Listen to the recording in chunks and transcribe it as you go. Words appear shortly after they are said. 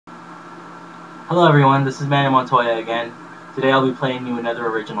Hello everyone, this is Manuel Montoya again. Today I'll be playing you another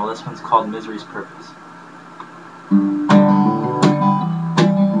original. This one's called Misery's Purpose.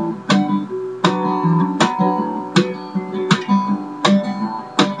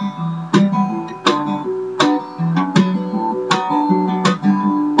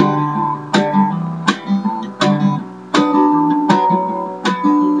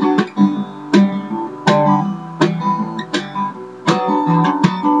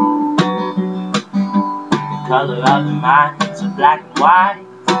 Color of the minds are black and white,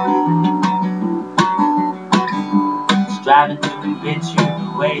 striving to convince you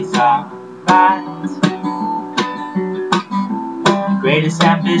the ways are right. The greatest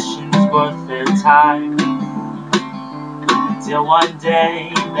ambitions worth their time, until one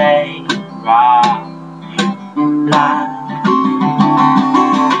day they rob you blind.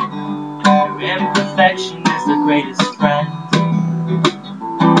 Your imperfection is the greatest friend,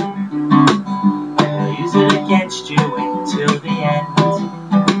 use it against you until the end.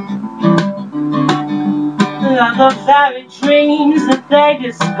 Of the very dreams that they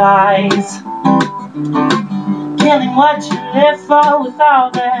despise, killing what you live for with all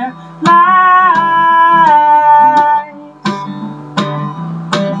their lies.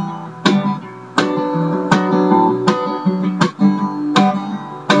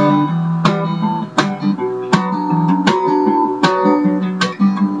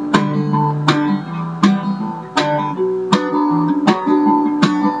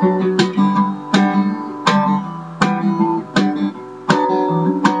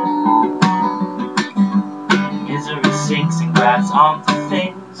 Misery sinks and grabs onto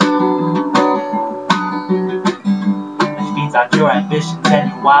things that feeds out your ambitions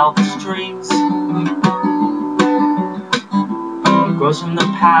and your wildest dreams. It grows from the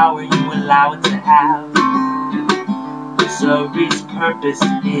power you allow it to have. Misery's purpose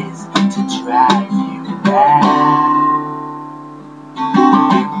is to drive you mad.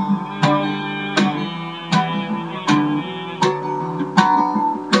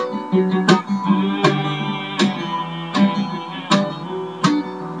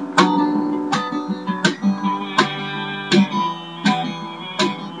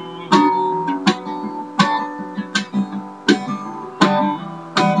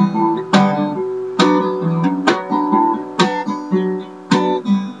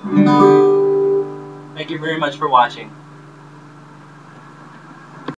 Thank you very much for watching.